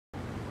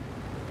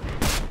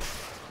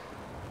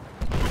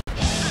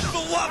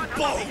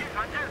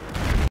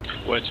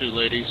Where to,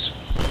 ladies?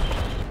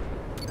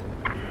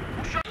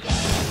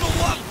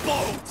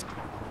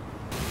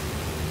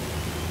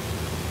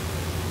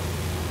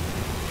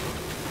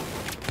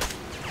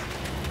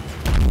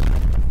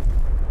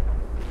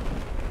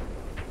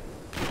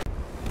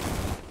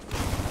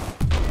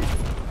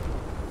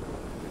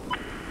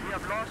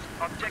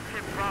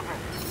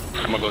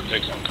 I'm gonna go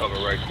take some cover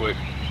right quick.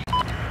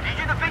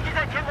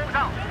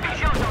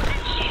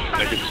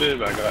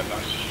 Negative, I got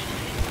none.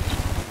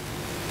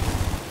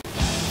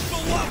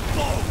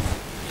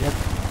 Yep.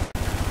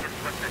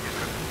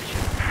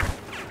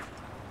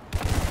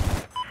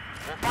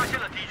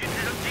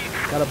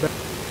 Got a bit.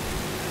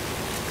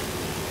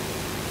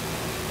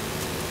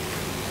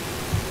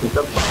 He's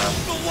up fire.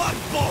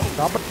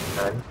 Stop it.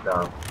 And he's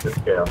down.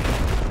 Just kill.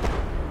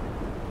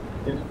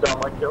 He's down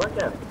my kill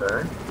again,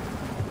 sir.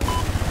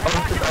 Oh,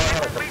 he's just out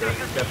of helicopter.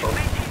 Careful.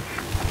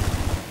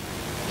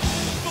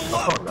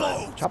 Oh,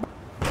 nice. Chop it.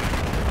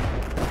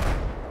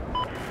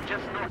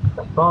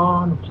 The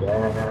bomb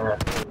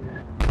jet.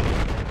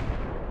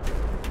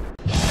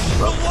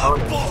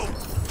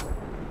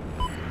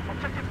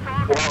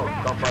 Whoa,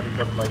 somebody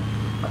got like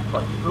a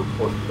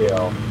quadruple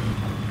kill.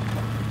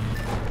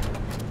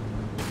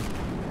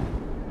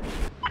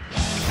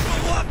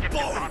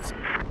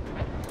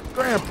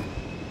 Graham.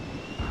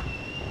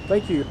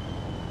 Thank you.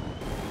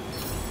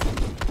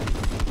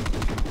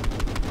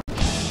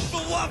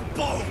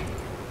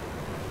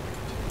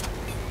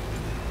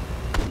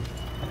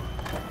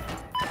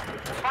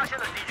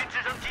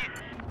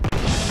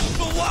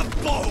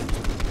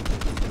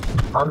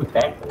 I'm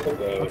back in the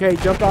game. Okay,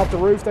 jumped off the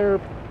roof there.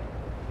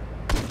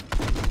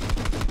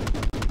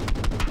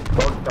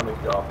 Boats coming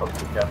off of,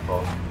 be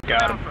careful.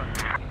 Got him.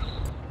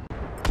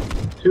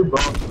 Two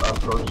boats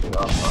approaching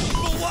us.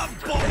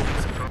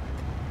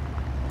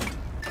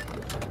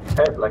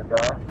 Hey, black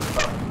guy.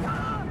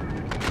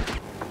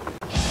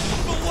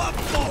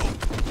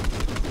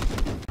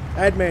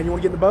 Adman, you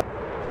want to get in the boat?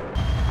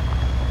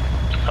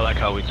 I like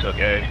how we took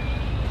A.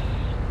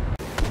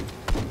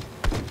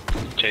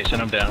 Chasing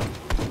him down.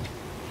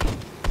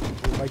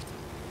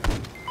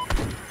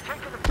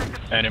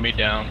 Enemy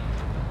down.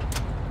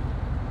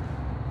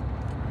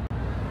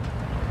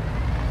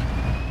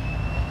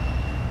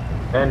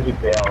 And he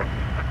bailed.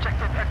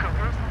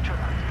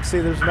 See,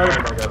 there's Oh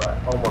another. my god,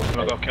 I almost I'm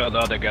gonna go kill the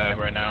other guy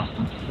right now.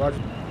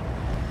 Roger.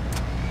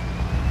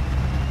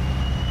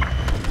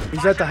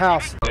 He's at the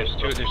house. There's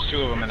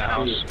two of them in the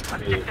house.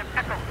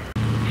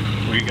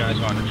 Were you guys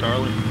on to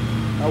Charlie?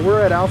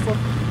 We're at Alpha.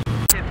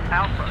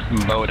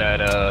 Mode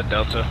at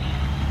Delta.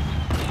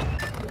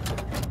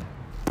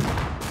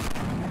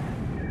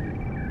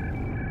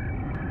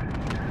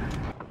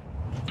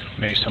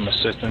 Need some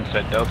assistance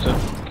at Delta.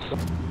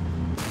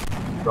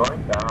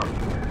 going down.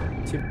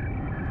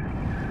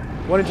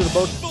 One into the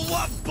boat.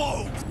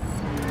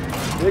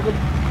 Vehicle.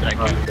 Thank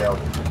you. Bailed.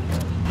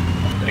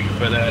 Thank you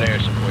for that air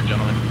support,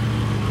 gentlemen.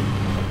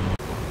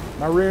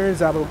 My rear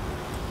end's out.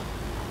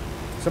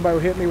 Somebody will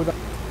hit me with a...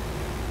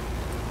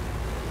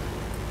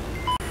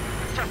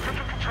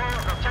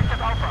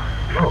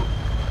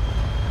 Oh.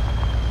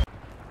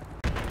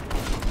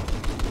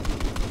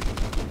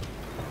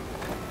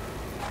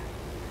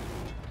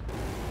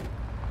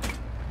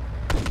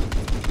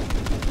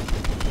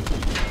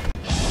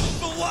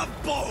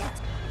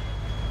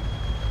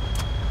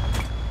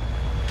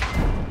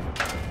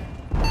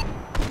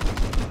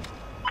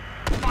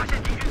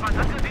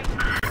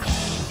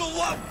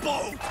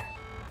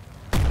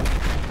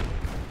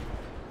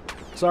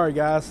 Sorry,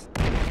 guys. I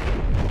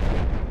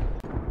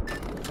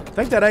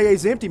think that AA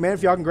is empty, man,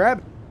 if y'all can grab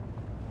it.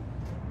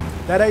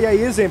 That AA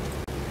is empty.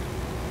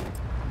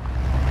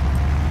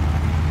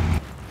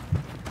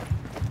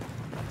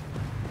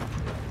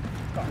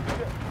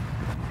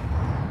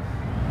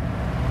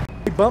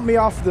 He bumped me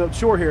off the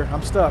shore here.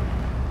 I'm stuck.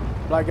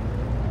 Like,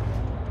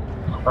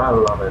 I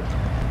love it.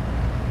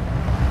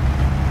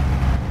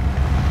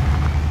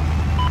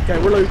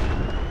 okay, we're loose.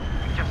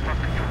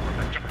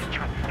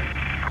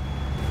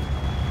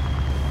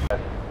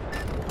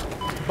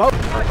 Boat.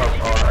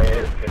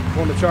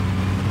 On the chart.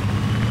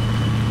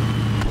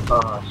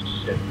 Oh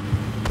shit.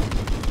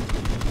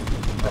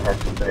 I had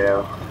to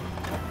bail.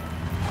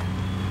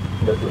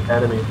 There's an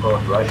enemy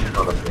boat right in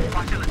front of me.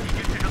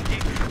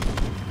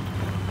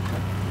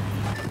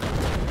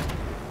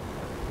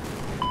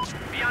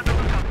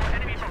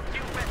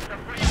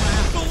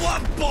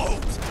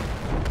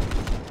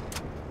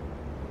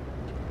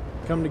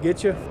 Coming to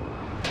get you.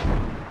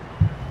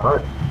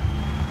 Alright.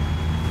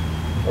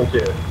 Thank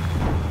you.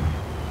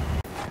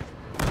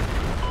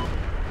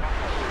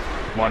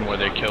 One where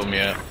they killed me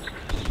at.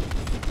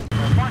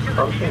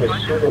 Something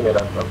is shooting at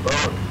us, a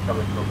boat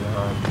coming from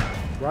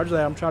behind. Roger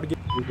that, I'm trying to get...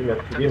 Using a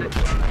TV.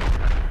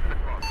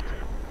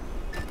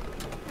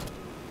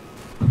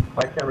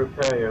 I can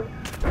repair you.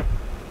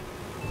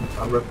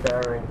 I'm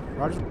repairing.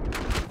 Roger.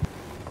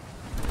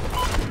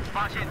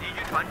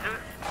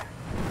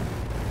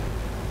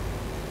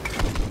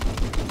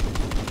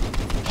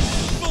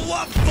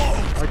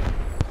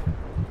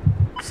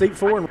 Seat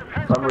 4 and...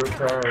 I'm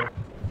repairing.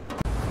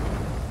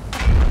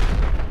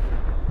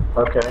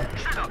 Okay.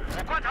 是的，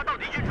我观察到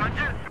敌军船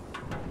只。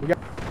 We got.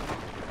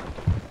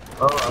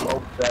 Oh, I'm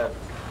upset.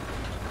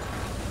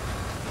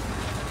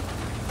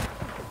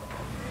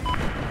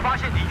 发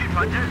现敌军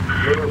船只。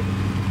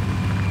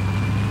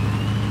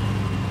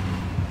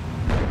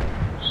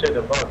 Shit,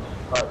 a bunch.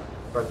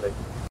 Friendly.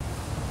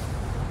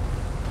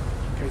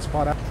 Okay,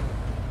 spot out.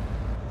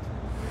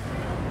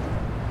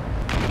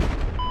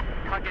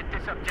 Target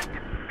this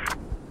objective.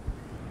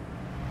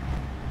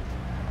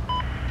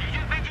 敌军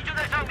飞机就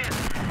在上面，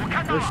我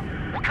看到了，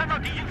我看到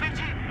敌军飞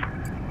机。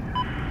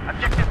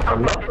Objective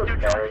I'm not target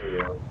preparing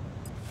you.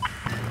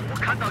 我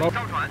看到一艘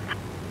船。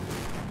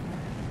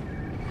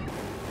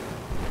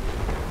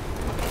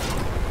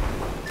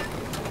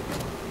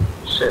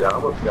 Shit, I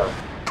almost got.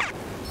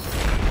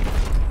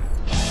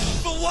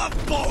 The love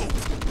boat.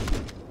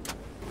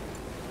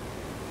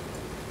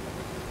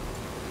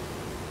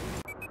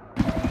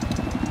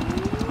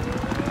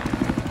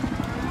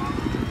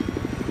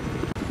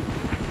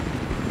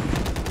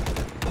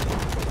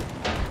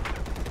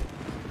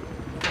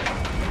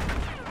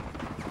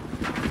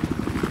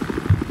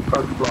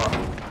 First block.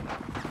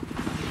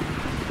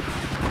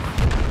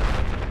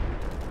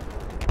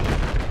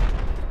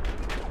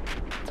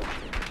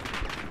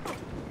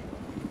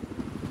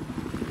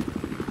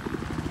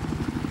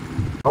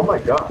 Oh my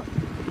god.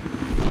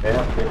 They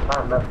have the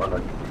entire map on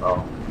it.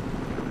 Oh.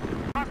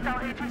 Hostile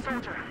AT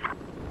soldier.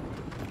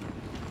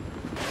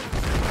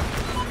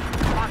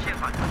 发现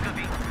反坦克兵。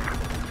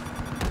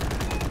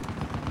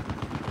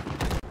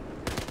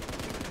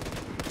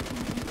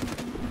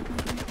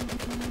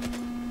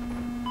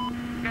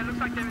Okay, looks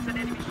like there is an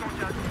enemy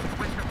soldier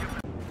west of you.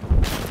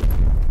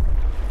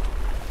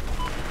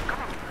 Come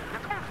on,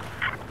 let's move.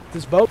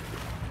 This boat.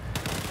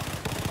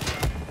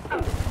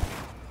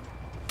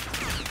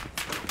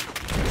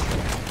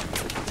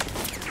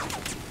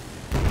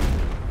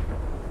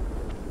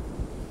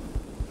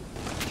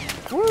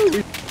 Woo!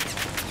 This is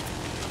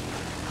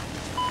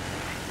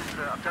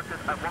the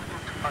objective. I want you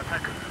to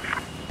attack.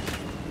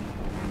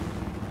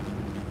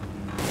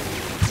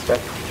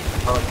 That's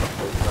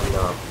helicopters and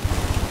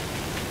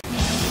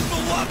The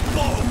love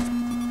boat.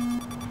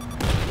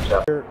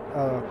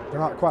 They're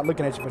not quite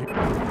looking at you, but you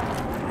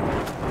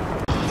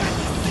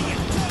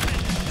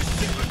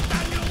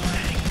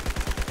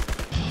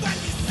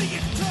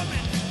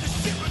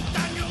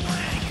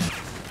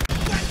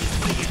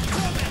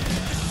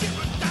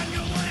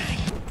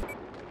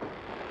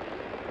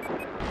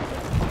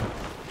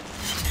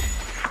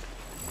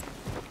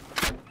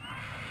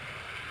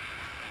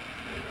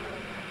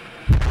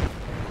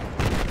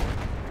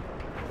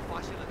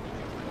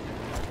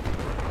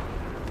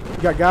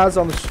got guys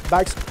on the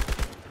backs.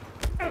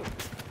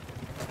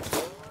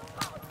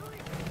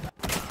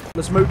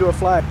 Let's move to a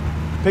flag.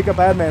 Pick up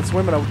adman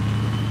swimming over.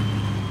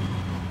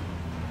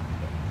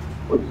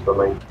 what's the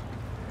link?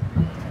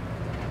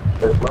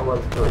 There's no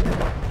one doing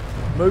it.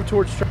 Move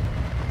towards. Okay,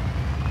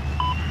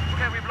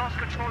 we've lost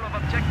control of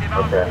objective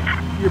Alpha.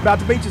 Okay. You're about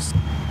to beach us.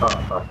 Oh,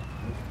 fuck.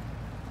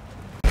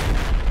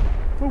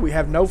 Ooh, we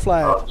have no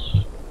flag.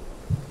 Ouch.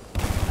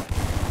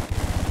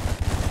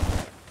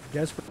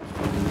 Guess.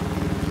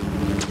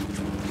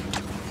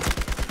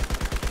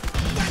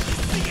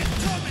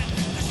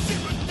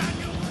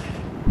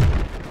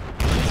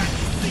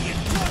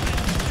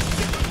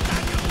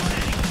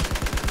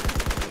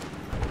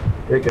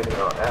 You're getting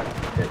our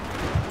ass kicked.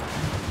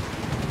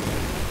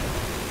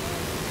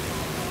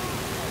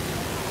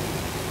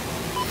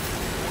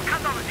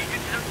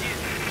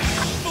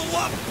 The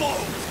love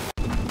boat.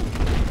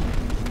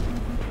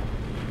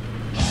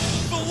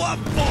 The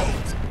love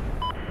boat.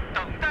 等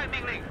待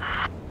命令。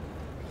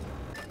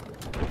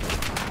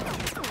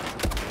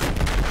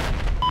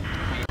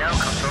We now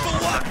control the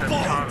love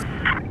boat.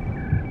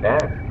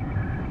 Damn.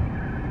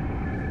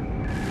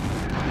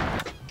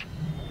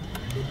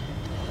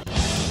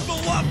 The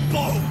love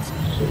boat.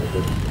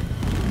 Jesus.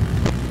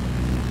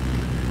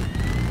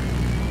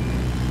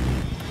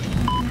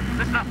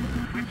 Listen up.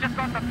 We've just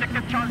lost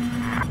objective Charlie.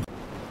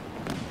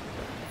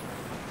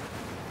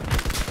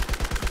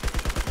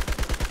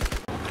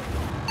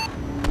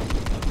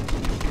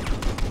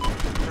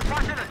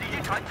 发现了敌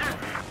军船只。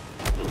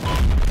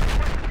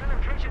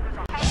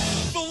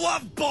The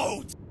love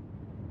boat.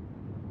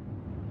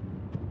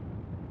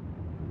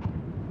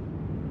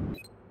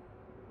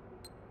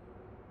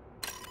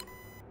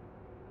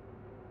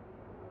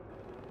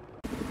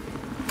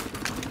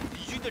 敌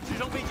军的直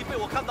升飞机被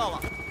我看到了。